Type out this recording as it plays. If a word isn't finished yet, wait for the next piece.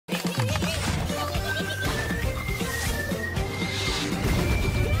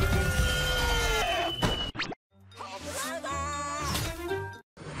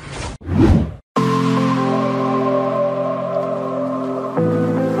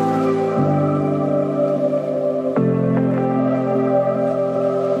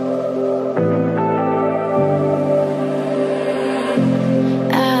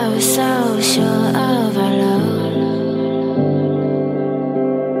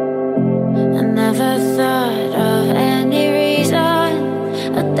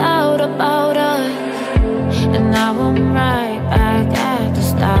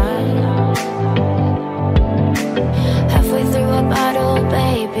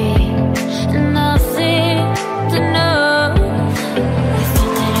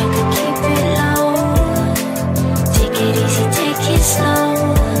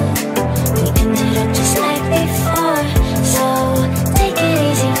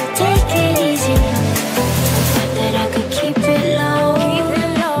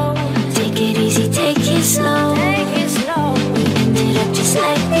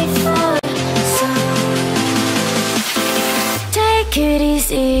it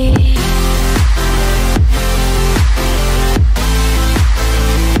easy.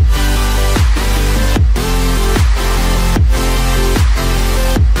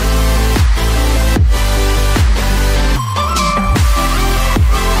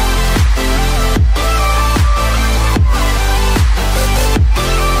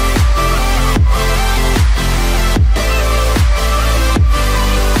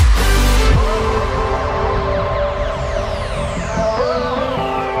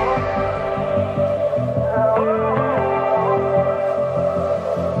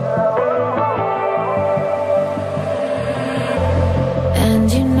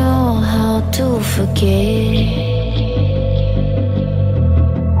 Forget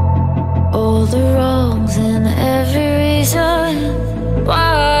all the wrongs and every reason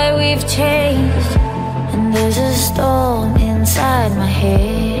why we've changed. And there's a storm inside my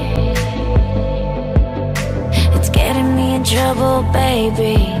head, it's getting me in trouble,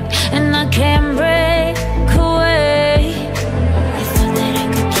 baby, and I can't break away. I thought that I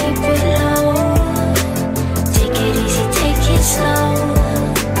could keep it low, take it easy, take it slow.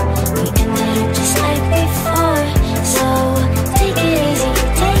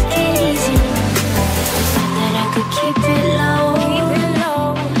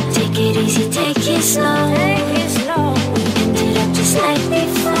 Slow, take it slow. We ended up just like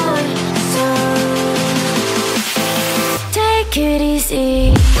before, so take it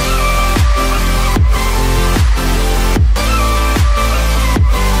easy.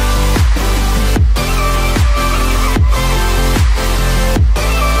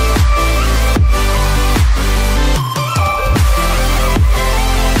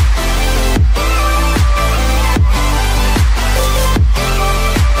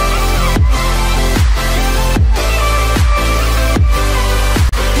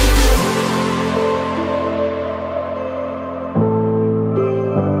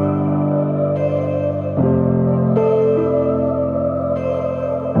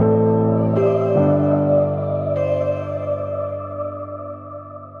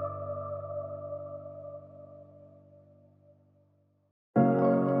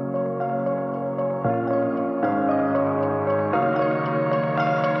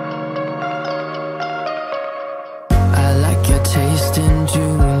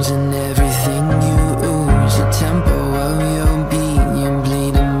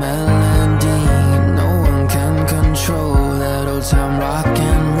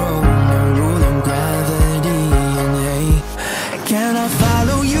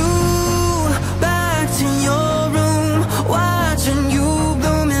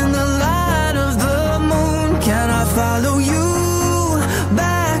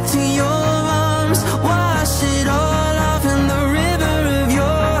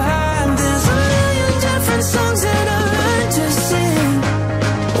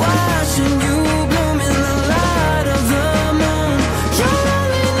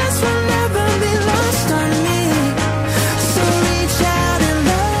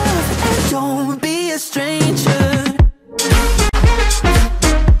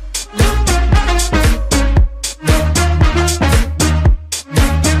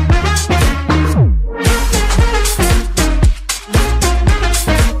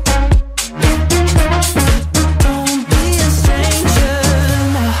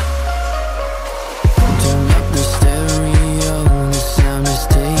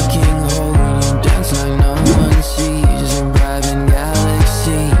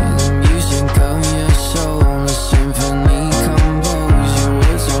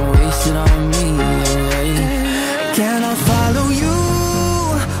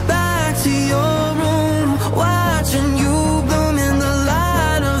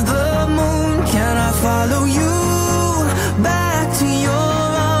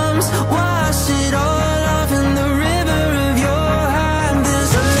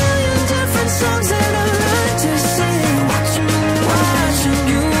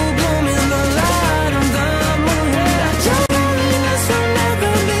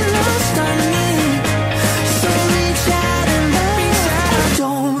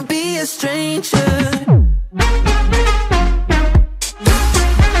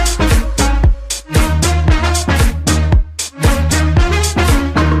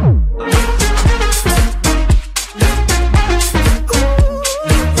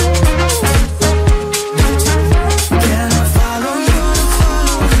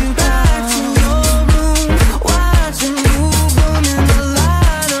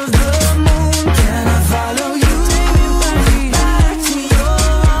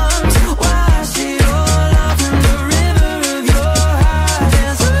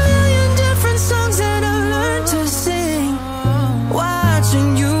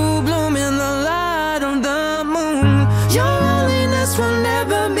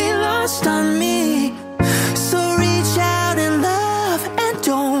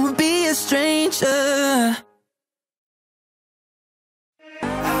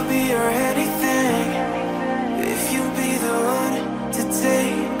 be or anything, if you be the one to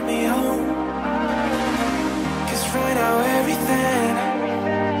take me home. 'Cause right now everything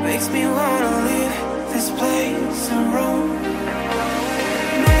makes me wanna leave this place and roam.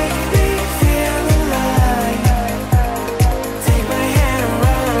 Make me feel alive. Take my hand and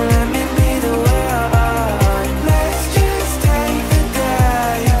run, let me be the one. Let's just take the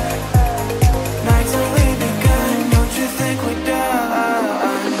dive. Night's only begun, don't you think we're done?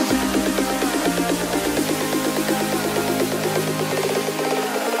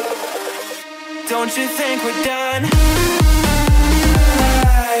 Don't you think we're done?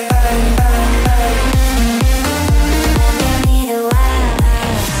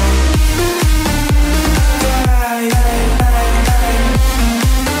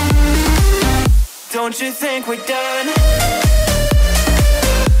 Don't you think we're done?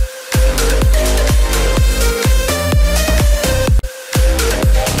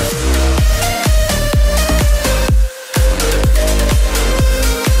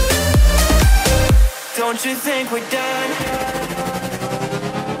 Don't you think we're done?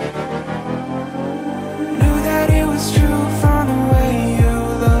 Knew that it was true from the way you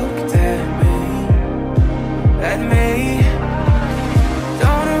looked at me. At me.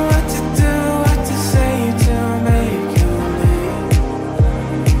 Don't know what to do, what to say to make you leave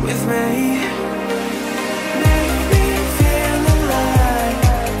with me. Make me feel alive.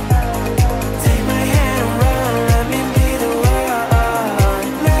 Take my hand and run, let me be the one.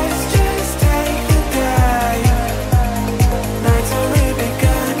 Let's just take the dive. Night's only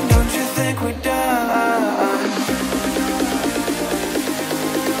begun, don't you think we're done?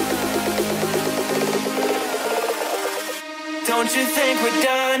 Don't you think we're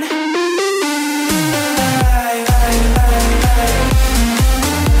done?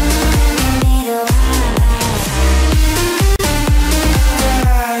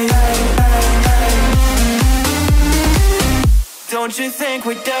 Don't you think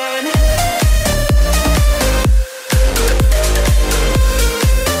we're done?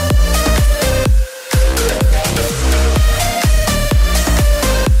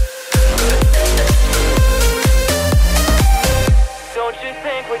 Don't you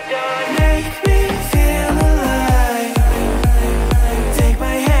think we're done? Make me feel alive. Take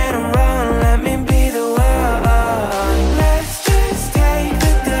my hand and run, let me be the one. Let's just take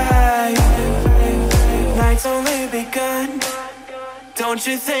the dive. Night's only begun. Don't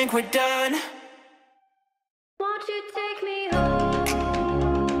you think we're done? Won't you take me home?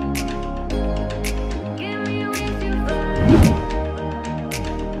 Give me with your vibe.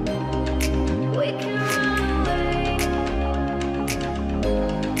 We can run away.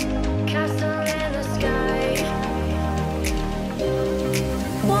 Castle in the sky.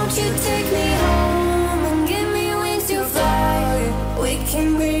 Won't you take me home and give me wings to fly? We can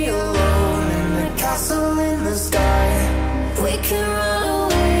be alone in the castle in the sky. We can run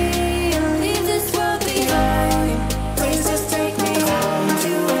away and leave this world behind. Please just take me home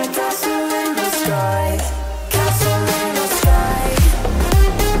to a castle in the sky. Castle in the sky.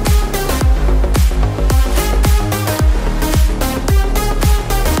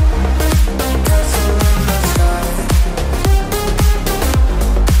 Castle in the sky.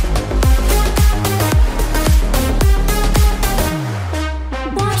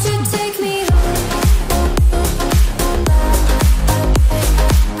 Won't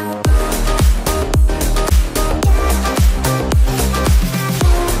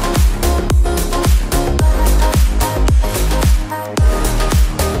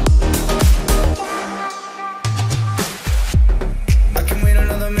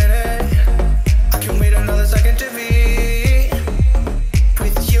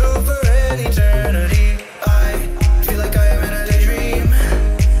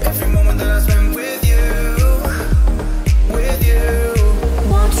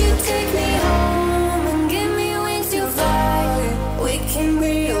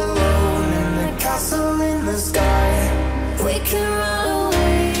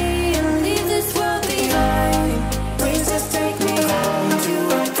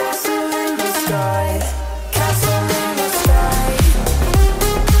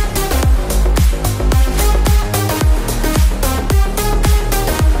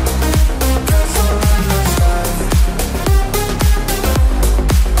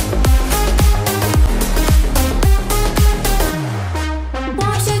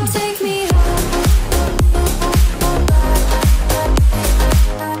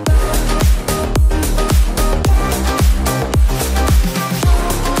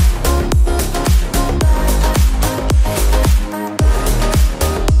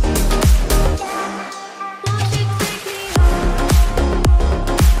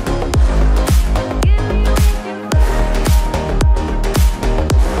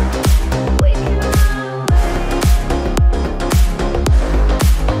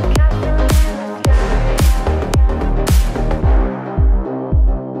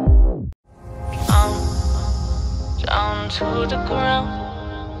to the ground.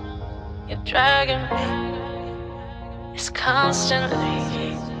 You're dragging me, it's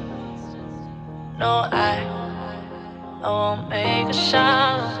constantly. No, I won't make a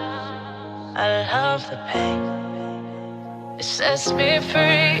sound. I love the pain, it sets me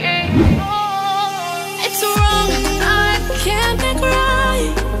free. It's wrong, I can't make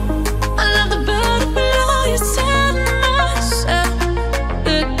right. I love the bird below you, tell myself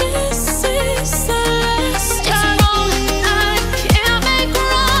that this is the last time. It's wrong, I can't make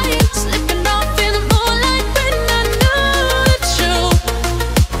right. Slipping off in the moonlight when I knew the truth.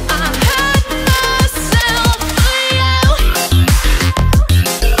 I had myself for you.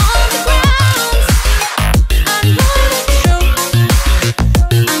 On the ground, I know the truth.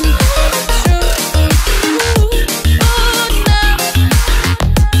 I know the truth.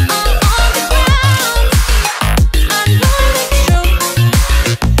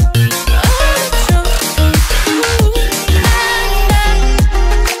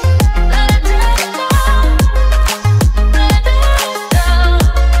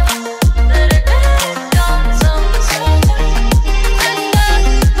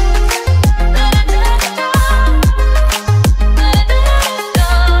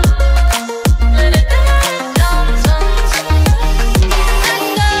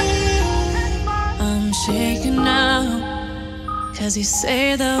 Cause you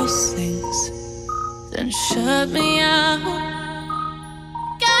say those things, then shut me out.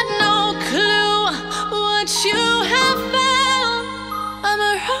 Got no clue what you have found. I'm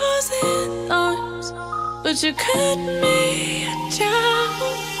a rose in thorns, but you cut me down.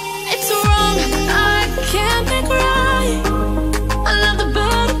 It's wrong, I can't make right. I love the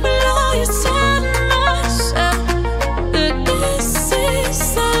bird below you, tell myself that this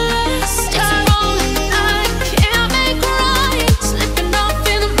is the last time. It's wrong, I can't make right. Slipping off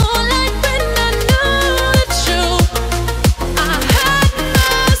in the moonlight when I knew the truth. I had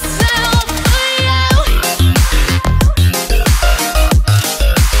myself for you.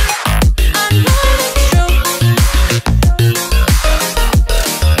 I know the truth.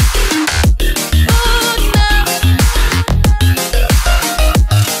 Oh, now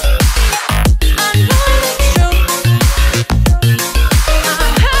I know the truth. I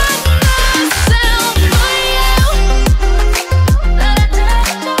had myself for you. Let it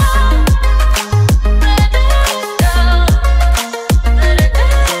down, let it down, let it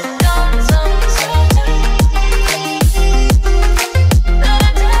down, sometimes. Let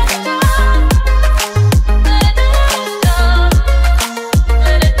it down, let it down,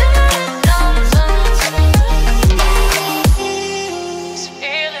 let it down, sometimes. These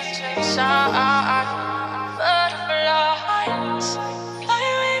feelings inside, butterflies fly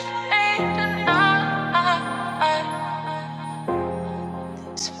away from me tonight.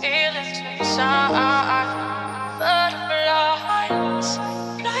 These feelings